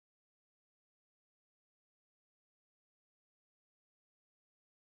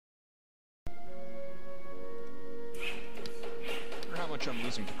much I'm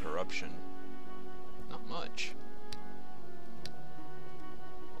losing to corruption? Not much.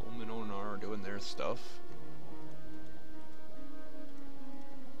 Ohm and Onar are doing their stuff.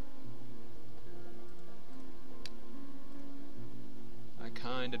 I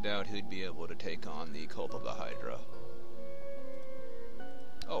kinda doubt he'd be able to take on the Cult of the Hydra.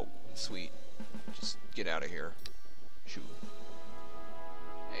 Oh, sweet. Just get out of here. Shoot.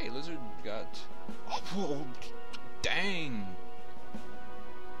 Hey, Lizard got... Oh, dang!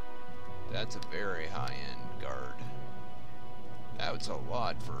 That's a very high-end guard. That's a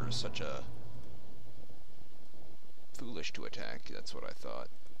lot for such a... foolish to attack, that's what I thought.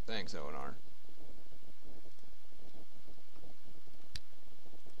 Thanks, Onar.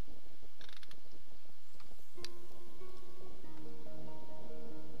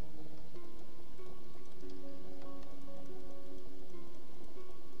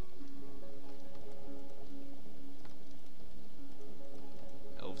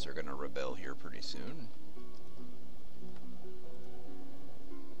 Elves are gonna rebel here pretty soon.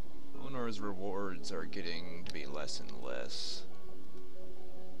 Onar's rewards are getting to be less and less.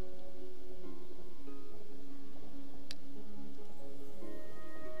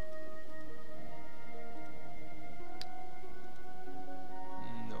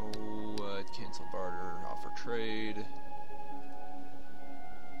 No, cancel barter, offer trade.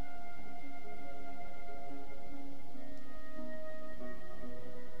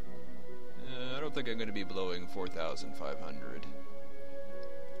 I don't think I'm going to be blowing 4,500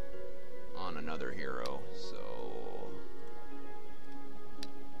 on another hero, so...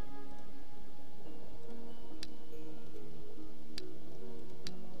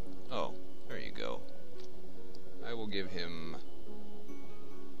 Oh, there you go. I will give him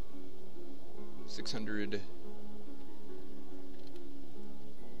 600...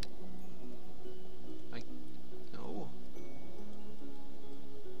 No.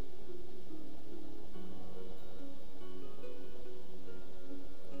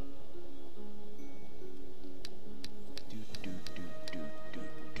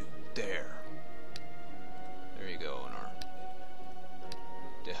 There you go, Onar.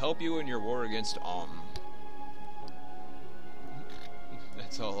 To help you in your war against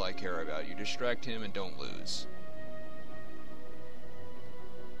That's all I care about. You distract him and don't lose.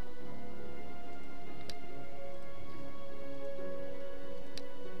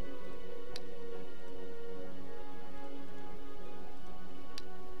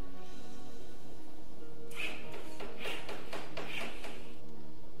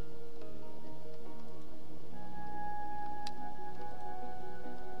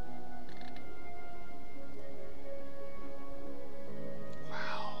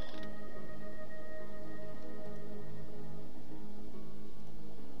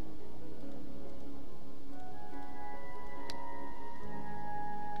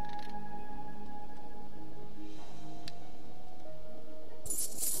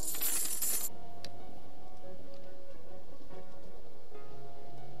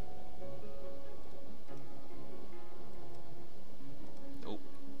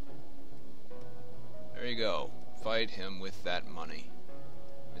 There you go. Fight him with that money.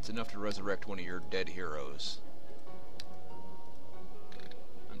 It's enough to resurrect one of your dead heroes.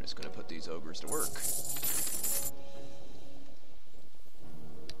 I'm just gonna put these ogres to work.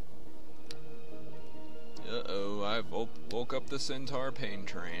 Uh-oh, I woke up the Centaur pain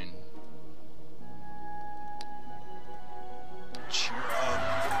train. Cheer up.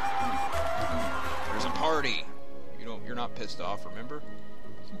 There's a party. You're not pissed off, remember?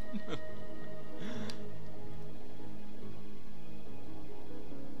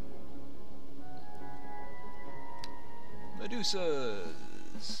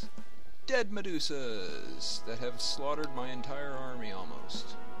 Medusas! Dead Medusas that have slaughtered my entire army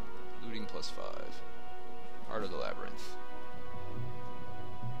almost. Looting +5. Heart of the Labyrinth.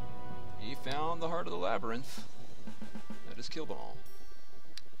 He found the Heart of the Labyrinth. That is kill them all.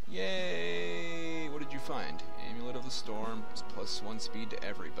 Yay! What did you find? Amulet of the Storm, +1 speed to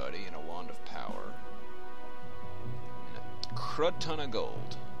everybody, and a Wand of Power. And a crud ton of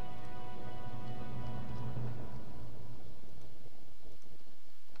gold.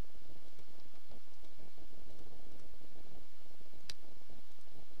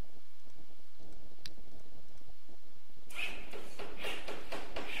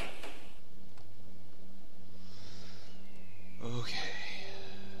 Okay,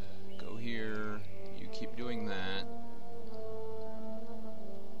 go here, you keep doing that.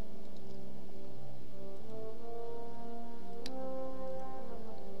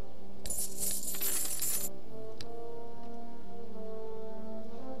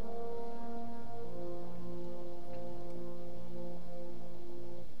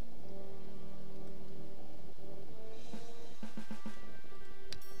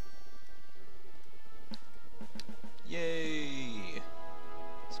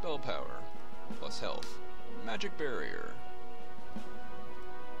 magic barrier.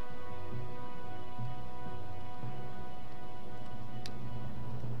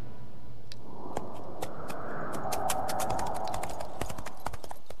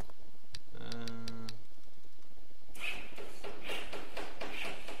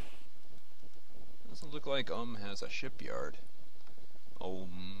 Doesn't look like has a shipyard. Or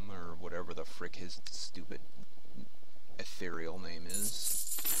whatever the frick his stupid ethereal name is.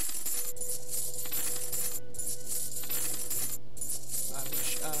 I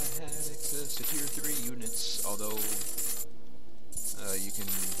wish I had access to tier 3 units, although you can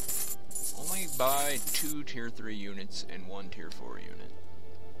only buy 2 tier 3 units and 1 tier 4 unit.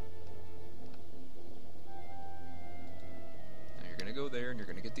 Now you're gonna go there and you're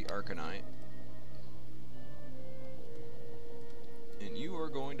gonna get the Arcanite. And you are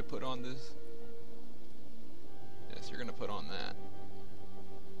going to put on this. Yes, you're going to put on that.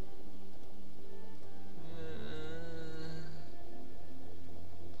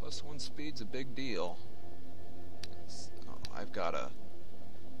 +1 speed's a big deal. I've got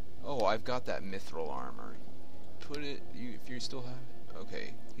that mithril armor. Put it. If you still have.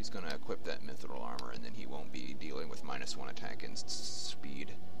 Okay, he's going to equip that mithril armor, and then he won't be dealing with -1 attack and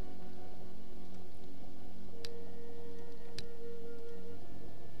speed.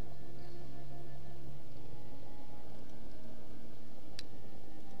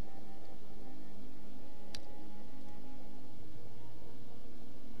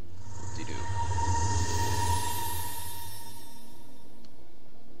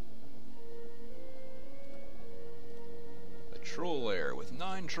 Troll lair with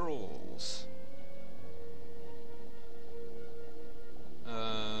 9 trolls.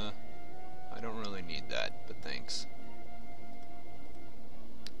 I don't really need that, but thanks.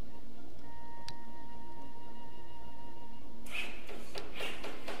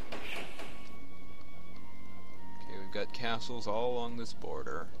 Okay, we've got castles all along this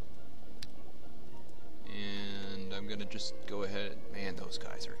border. And I'm gonna just go ahead. Man, those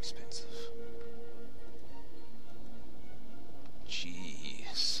guys are expensive.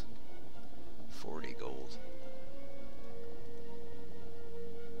 Jeez. 40 gold.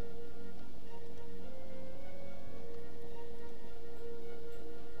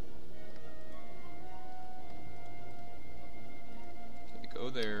 Okay, go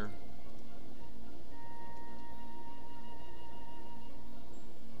there.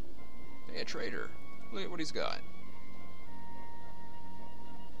 Hey, a trader. Look at what he's got.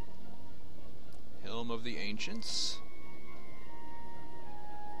 Helm of the Ancients.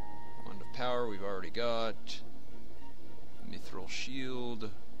 Power we've already got. Mithril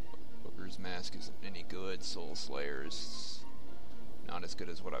Shield. Booker's Mask isn't any good. Soul Slayer's not as good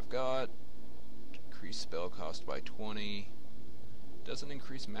as what I've got. Increase spell cost by 20. Doesn't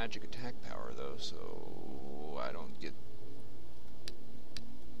increase magic attack power though, so I don't get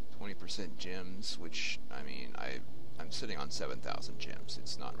 20% gems, which, I mean, I'm sitting on 7,000 gems.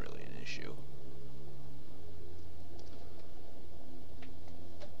 It's not really an issue.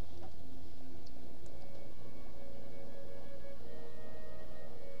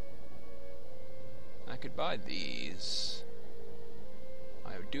 I could buy these.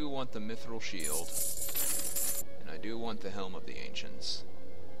 I do want the Mithril Shield, and I do want the Helm of the Ancients.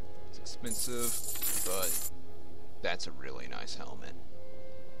 It's expensive, but that's a really nice helmet.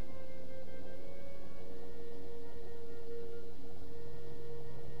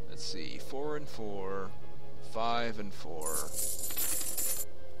 Let's see, 4 and 4, 5 and 4.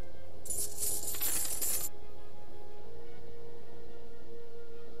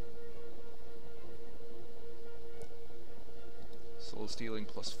 Soul Stealing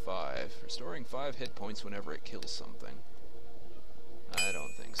 +5. Restoring 5 hit points whenever it kills something. I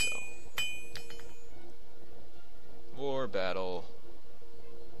don't think so. War battle.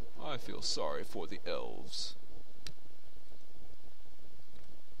 I feel sorry for the elves.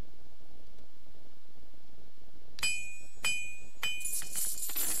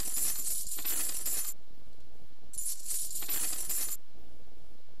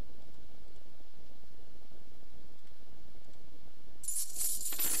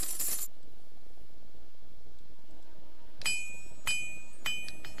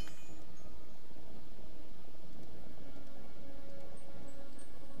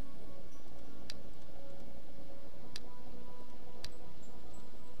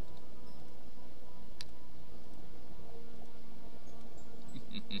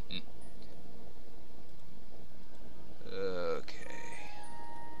 Okay.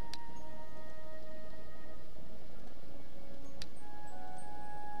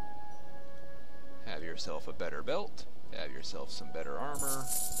 Have yourself a better belt. Have yourself some better armor.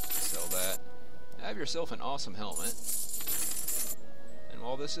 Sell that. Have yourself an awesome helmet. And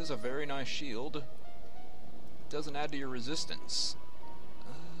while this is a very nice shield, it doesn't add to your resistance.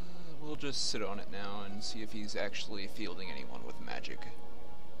 We'll just sit on it now and see if he's actually fielding anyone with magic.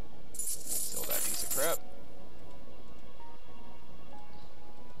 Sell that piece of crap.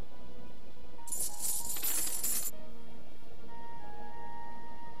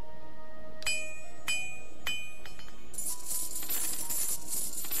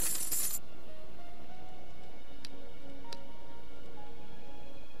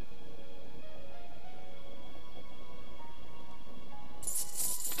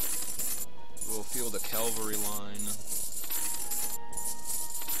 We'll field a cavalry line.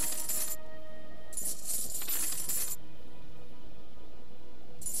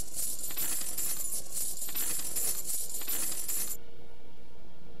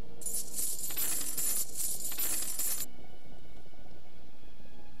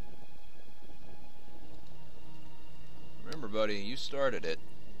 Remember, buddy, you started it.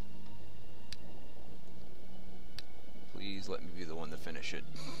 Please let me be the one to finish it.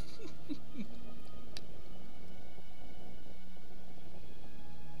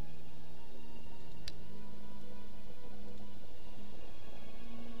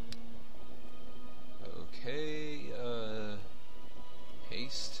 Okay,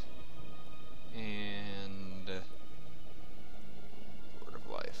 haste and Word of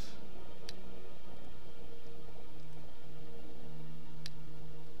Life.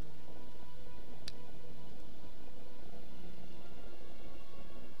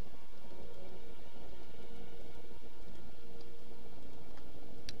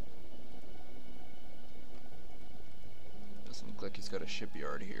 Doesn't look like he's got a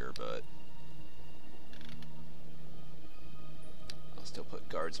shipyard here, but I'll still put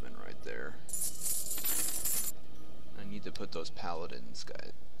guardsmen right there. I need to put those paladins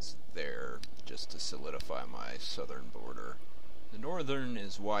guys there just to solidify my southern border. The northern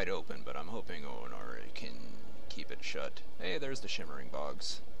is wide open, but I'm hoping Eador can keep it shut. Hey, there's the Shimmering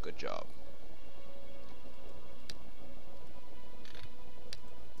Bogs. Good job.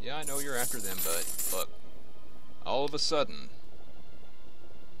 Yeah, I know you're after them, but look, all of a sudden,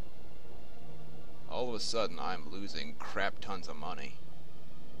 I'm losing crap tons of money.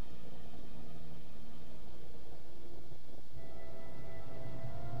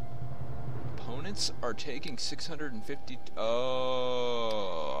 Opponents are taking 650.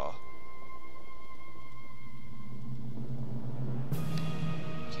 Oh.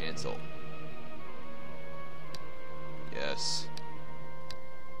 Cancel. Yes.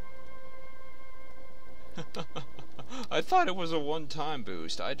 I thought it was a one-time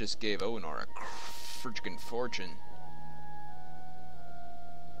boost. I just gave Eador a freaking fortune.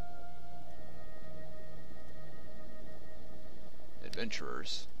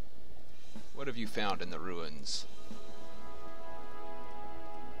 Adventurers, what have you found in the ruins?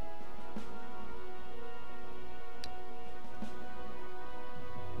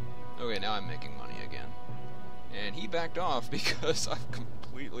 Okay, now I'm making money again. And he backed off because I've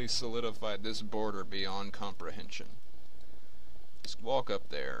completely solidified this border beyond comprehension. Just walk up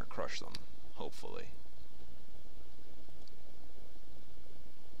there, crush them, hopefully.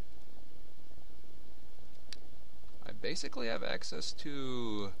 I basically have access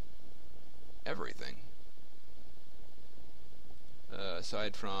to everything.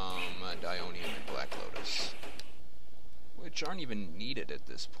 Aside from Dionium and Black Lotus, which aren't even needed at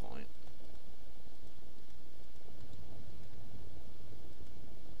this point.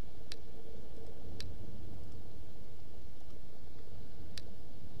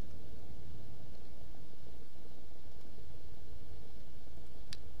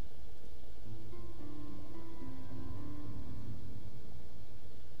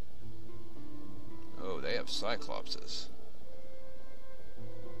 Oh, they have Cyclopses.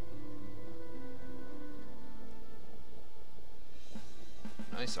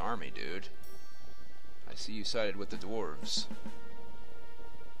 Nice army, dude. I see you sided with the dwarves.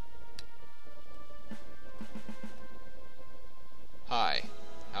 Hi,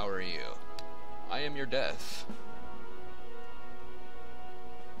 how are you? I am your death.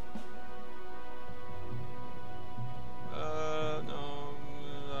 No,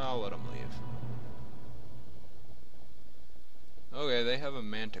 I'll let him leave. Okay, they have a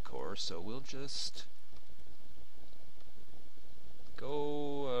manticore, so we'll just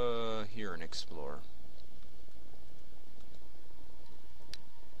go here and explore.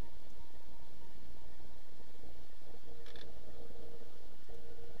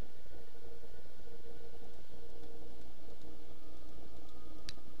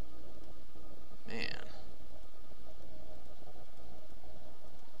 Man.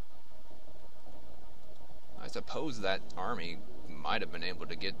 suppose that army might have been able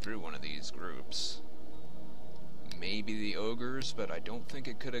to get through one of these groups. Maybe the ogres, but I don't think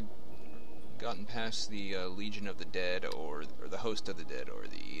it could have gotten past the Legion of the Dead or the Host of the Dead or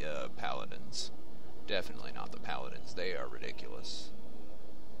the Paladins. Definitely not the Paladins. They are ridiculous.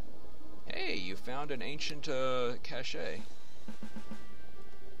 Hey, you found an ancient cache.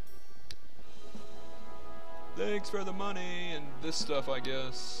 Thanks for the money and this stuff, I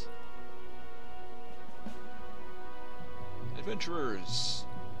guess. Adventurers,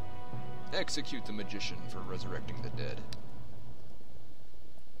 execute the magician for resurrecting the dead.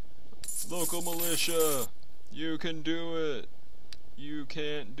 Local militia, you can do it. You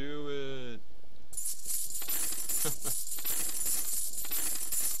can't do it.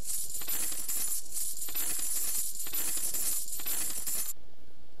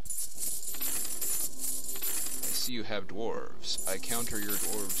 I see you have dwarves. I counter your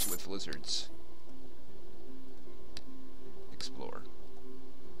dwarves with lizards. Explore.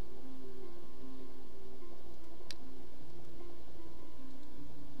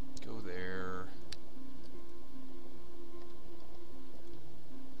 Go there.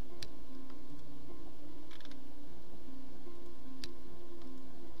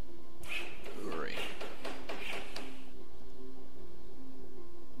 Hurry.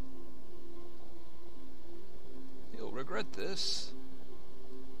 You'll regret this.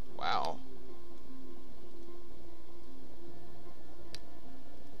 Wow.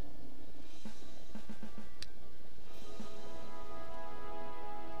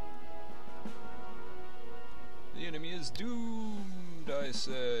 The enemy is doomed, I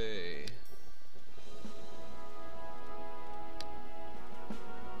say.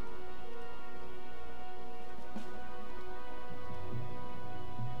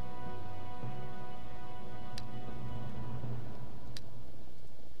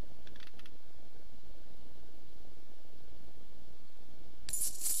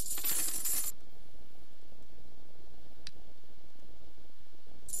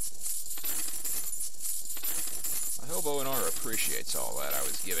 Appreciates all that I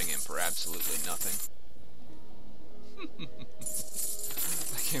was giving him for absolutely nothing.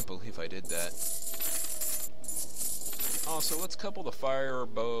 I can't believe I did that. Also, let's couple the fire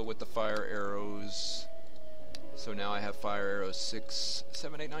bow with the fire arrows. So now I have fire arrows 6,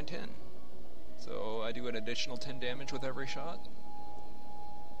 7, 8, 9, 10. So I do an additional 10 damage with every shot.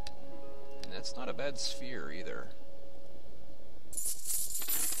 And that's not a bad sphere either.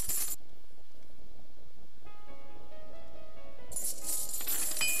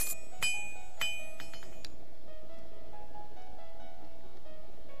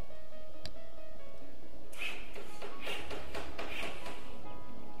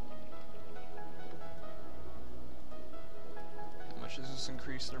 Does this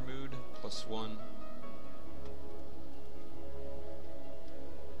increase their mood? +1.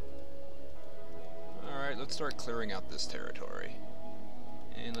 Alright, let's start clearing out this territory.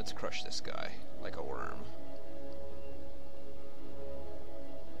 And let's crush this guy like a worm.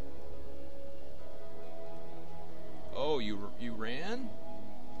 Oh, you ran?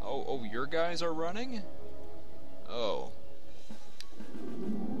 Oh, your guys are running? Oh.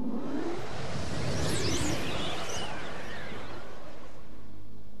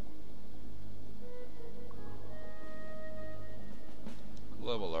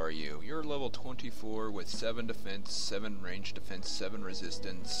 Level are you? You're level 24 with 7 defense, 7 range defense, 7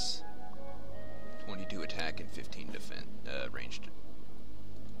 resistance, 22 attack, and 15 defense, ranged,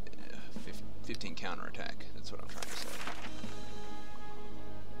 15 counterattack. That's what I'm trying to say.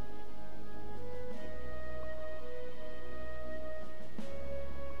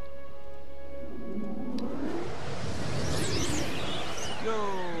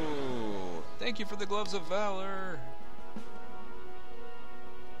 Go! Thank you for the gloves of valor.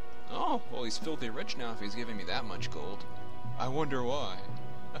 Oh, well, he's filthy rich now if he's giving me that much gold. I wonder why.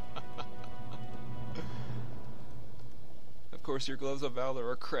 Of course, your gloves of valor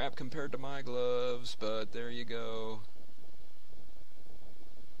are crap compared to my gloves, but there you go.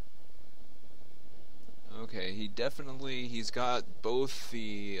 Okay, he's got both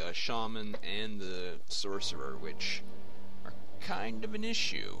the shaman and the sorcerer, which are kind of an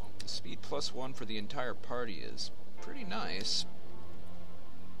issue. The speed +1 for the entire party is pretty nice.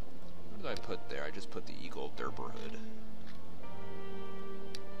 What did I put there? I just put the Eagle Derperhood.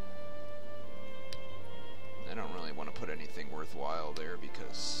 I don't really want to put anything worthwhile there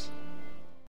because